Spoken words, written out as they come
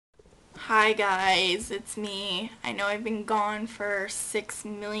Hi guys, it's me. I know I've been gone for 6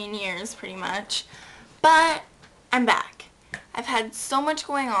 million years pretty much, but I'm back. I've had so much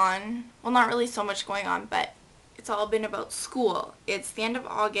going on. Well, not really so much going on, but it's all been about school. It's the end of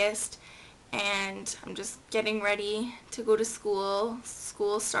August and I'm just getting ready to go to school.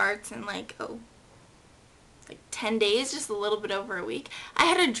 School starts in like 10 days, just a little bit over a week. I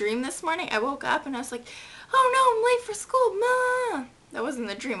had a dream this morning. I woke up and I was like, oh no, I'm late for school, Ma. That wasn't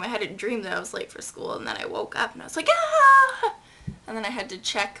the dream. I had a dream that I was late for school, and then I woke up and I was like, ah! And then I had to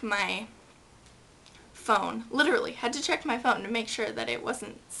check my phone. Literally, had to check my phone to make sure that it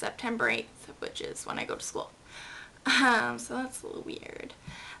wasn't September 8th, which is when I go to school. So that's a little weird.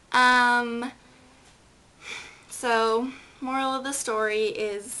 So moral of the story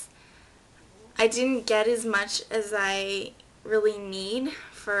is I didn't get as much as I really need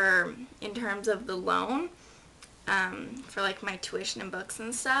in terms of the loan. For like my tuition and books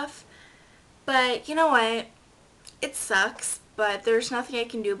and stuff. But you know what? It sucks, but there's nothing I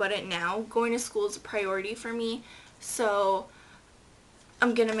can do about it now. Going to school is a priority for me, so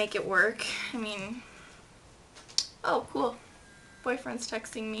I'm gonna make it work. I mean, oh cool. Boyfriend's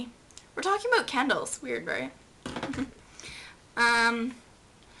texting me. We're talking about candles. Weird, right?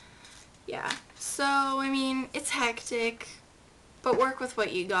 Yeah. So, I mean, it's hectic. But work with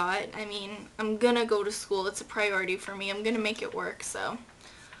what you got. I mean, I'm gonna go to school. It's a priority for me. I'm gonna make it work, so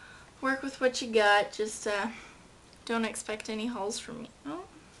work with what you got. Just don't expect any hauls from me. Oh,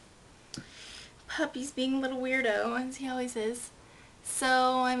 puppy's being a little weirdo, as he always is.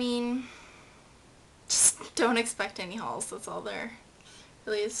 So, I mean, just don't expect any hauls. That's all there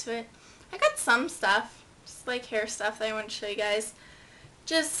really is to it. I got some stuff, just like hair stuff that I want to show you guys.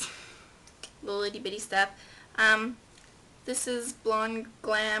 Just little itty bitty stuff. This is Blonde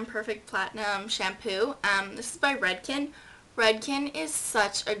Glam Perfect Platinum Shampoo. This is by Redken. Redken is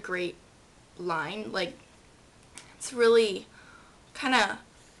such a great line. Like, it's really kind of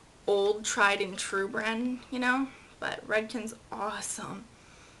old, tried and true brand, you know? But Redken's awesome.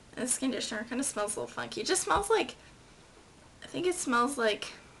 And this conditioner kind of smells a little funky. It just smells like, I think it smells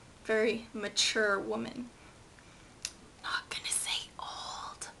like very mature woman. Not gonna say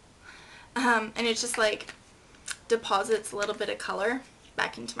old. And it's just like deposits a little bit of color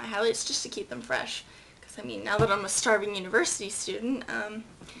back into my highlights just to keep them fresh, because I mean, now that I'm a starving university student,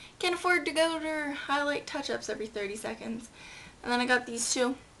 can't afford to go to highlight touch-ups every 30 seconds. And then I got these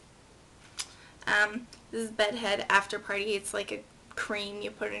two. This is Bedhead After Party. It's like a cream you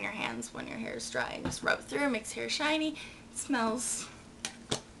put in your hands when your hair is dry and just rub it through. It makes hair shiny. It smells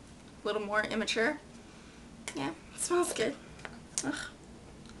a little more immature. Yeah, it smells good. Ugh.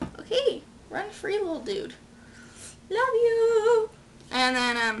 Okay, run free, little dude. Love you! And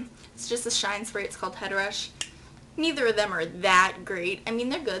then, it's just a shine spray. It's called Head Rush. Neither of them are that great. I mean,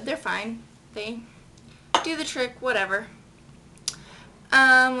 they're good. They're fine. They do the trick, whatever.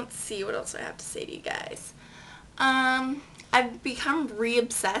 Let's see what else I have to say to you guys. I've become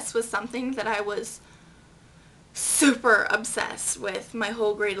re-obsessed with something that I was super obsessed with my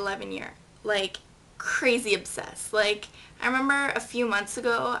whole grade 11 year. Like, crazy obsessed. Like, I remember a few months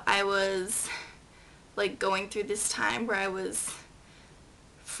ago, I was like going through this time where I was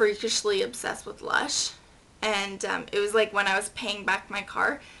freakishly obsessed with Lush, and it was like when I was paying back my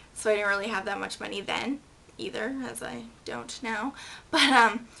car, so I didn't really have that much money then either, as I don't now, but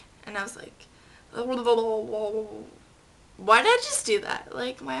and I was like, why did I just do that?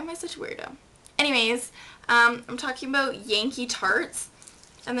 Like, why am I such a weirdo? Anyways, I'm talking about Yankee Tarts,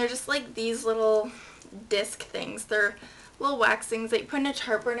 and they're just like these little disc things. They're little wax things that you put in a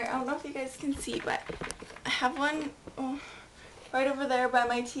tart burner. I don't know if you guys can see, but I have one right over there by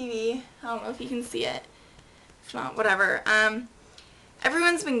my TV. I don't know if you can see it. If not, whatever.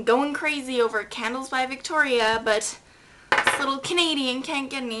 Everyone's been going crazy over Candles by Victoria, but this little Canadian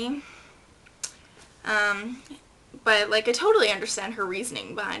can't get any. But like, I totally understand her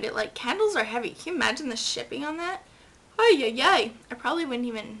reasoning behind it. Like, candles are heavy. Can you imagine the shipping on that? Ay, ay, ay. I probably wouldn't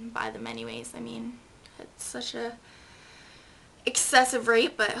even buy them anyways. I mean, it's such a excessive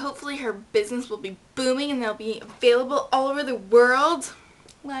rate, but hopefully her business will be booming and they'll be available all over the world,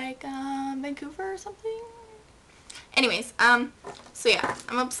 like Vancouver or something. Anyways, so yeah,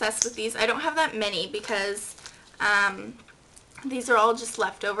 I'm obsessed with these. I don't have that many because these are all just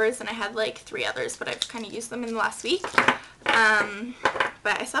leftovers, and I had like 3 others, but I've kind of used them in the last week.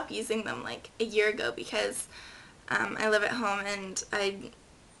 But I stopped using them like a year ago because I live at home and I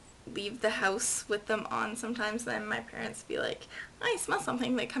leave the house with them on sometimes. Then my parents be like, I smell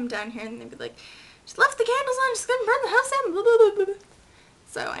something. They come down here and they'd be like, just left the candles on, just gonna burn the house down, blah, blah, blah, blah.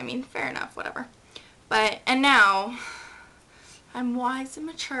 So, I mean, fair enough, whatever. But, and now, I'm wise and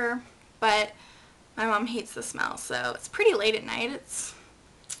mature, but my mom hates the smell, so it's pretty late at night. It's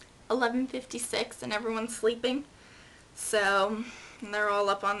 11:56 and everyone's sleeping. So they're all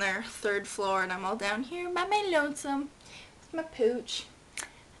up on their 3rd floor and I'm all down here by my lonesome with my pooch.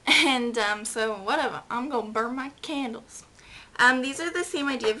 And so whatever, I'm gonna burn my candles. These are the same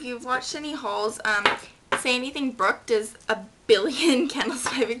idea. If you've watched any hauls, Say Anything Brooke does a billion Candles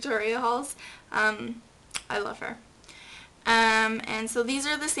by Victoria hauls. I love her. And so these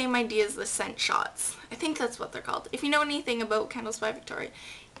are the same idea as the scent shots. I think that's what they're called. If you know anything about Candles by Victoria,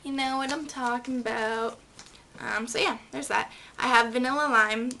 you know what I'm talking about. So yeah, there's that. I have Vanilla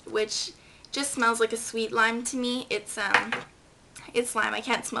Lime, which just smells like a sweet lime to me. It's lime. I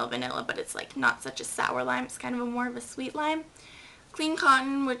can't smell vanilla, but it's like not such a sour lime. It's kind of more of a sweet lime. Clean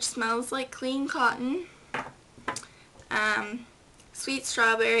Cotton, which smells like clean cotton. Sweet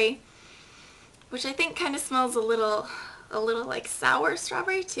Strawberry, which I think kind of smells a little like sour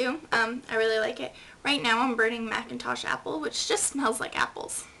strawberry too. I really like it. Right now I'm burning Macintosh Apple, which just smells like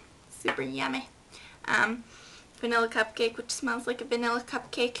apples. Super yummy. Vanilla Cupcake, which smells like a vanilla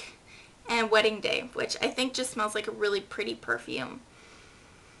cupcake. And Wedding Day, which I think just smells like a really pretty perfume.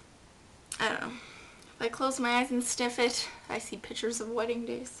 I don't know. If I close my eyes and sniff it, I see pictures of wedding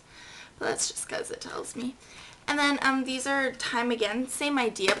days. But that's just because it tells me. And then these are Time Again. Same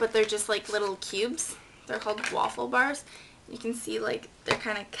idea, but they're just like little cubes. They're called waffle bars. You can see like they're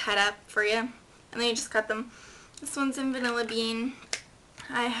kind of cut up for you. And then you just cut them. This one's in Vanilla Bean.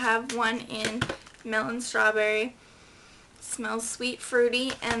 I have one in Melon Strawberry. Smells sweet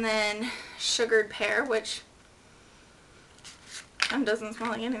fruity, and then Sugared Pear, which doesn't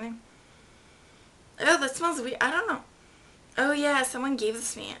smell like anything. Oh, that smells weird. I don't know. Oh yeah, someone gave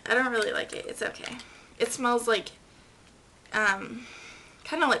this to me. I don't really like it. It's okay. It smells like kind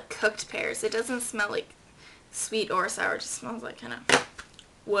of like cooked pears. It doesn't smell like sweet or sour. It just smells like kind of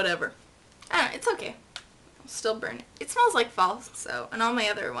whatever. I don't know. It's okay. I'll still burn it. It smells like fall, so, and all my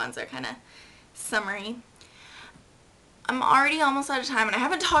other ones are kind of summery. I'm already almost out of time, and I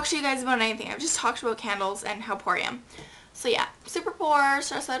haven't talked to you guys about anything. I've just talked about candles and how poor I am. So yeah, super poor,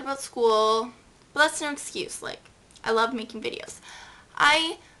 stressed out about school, but that's no excuse. Like, I love making videos.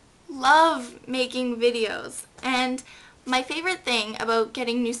 I love making videos, and my favorite thing about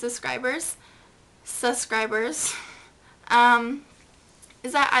getting new subscribers, is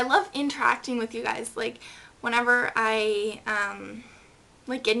that I love interacting with you guys. Like, whenever I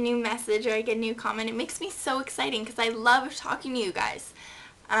like get a new message or I get a new comment, it makes me so exciting because I love talking to you guys.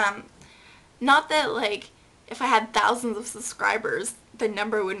 Not that like if I had thousands of subscribers the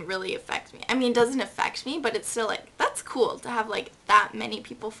number wouldn't really affect me. I mean, it doesn't affect me, but it's still like, that's cool to have like that many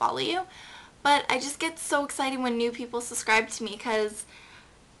people follow you. But I just get so excited when new people subscribe to me because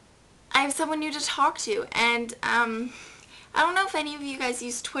I have someone new to talk to. And I don't know if any of you guys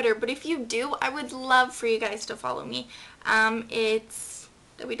use Twitter, but if you do, I would love for you guys to follow me. It's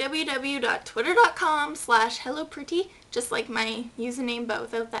www.twitter.com/hellopretty, just like my username but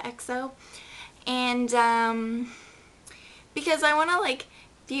without the XO. And because I want to like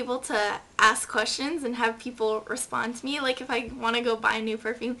be able to ask questions and have people respond to me. Like if I want to go buy a new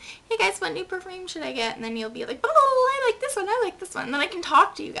perfume, hey guys, what new perfume should I get? And then you'll be like, oh, I like this one, I like this one. And then I can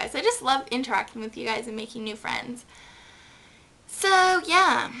talk to you guys. I just love interacting with you guys and making new friends. So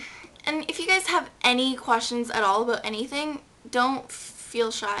yeah, and if you guys have any questions at all about anything, don't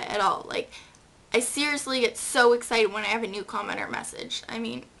feel shy at all. Like, I seriously get so excited when I have a new comment or message. I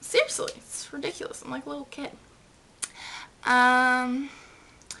mean, seriously, it's ridiculous. I'm like a little kid.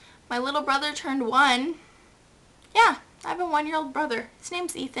 My little brother turned 1. Yeah, I have a 1-year-old brother. His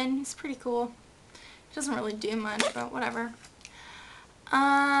name's Ethan. He's pretty cool. He doesn't really do much, but whatever.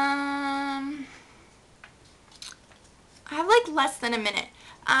 I have like less than a minute.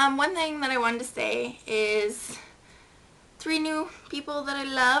 One thing that I wanted to say is 3 new people that I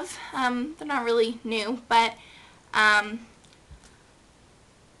love. They're not really new, but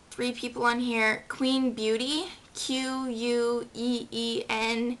 3 people on here. Queen Beauty,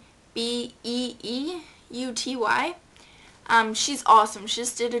 QueenBeeUty. She's awesome. She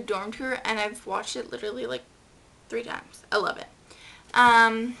just did a dorm tour, and I've watched it literally like 3 times. I love it.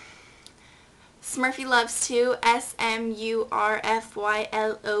 Smurfy Loves 2,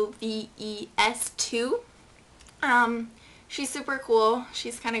 SMURFYLOVES 2. She's super cool.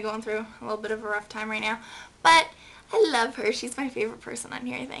 She's kind of going through a little bit of a rough time right now, but I love her. She's my favorite person on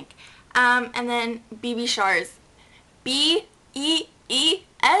here, I think. And then BB Shars.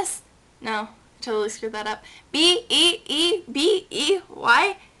 B-E-E-S? No, I totally screwed that up.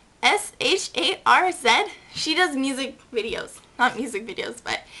 BEEBEYSHARZ. She does music videos. Not music videos,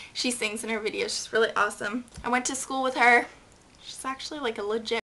 but she sings in her videos. She's really awesome. I went to school with her. She's actually like a legit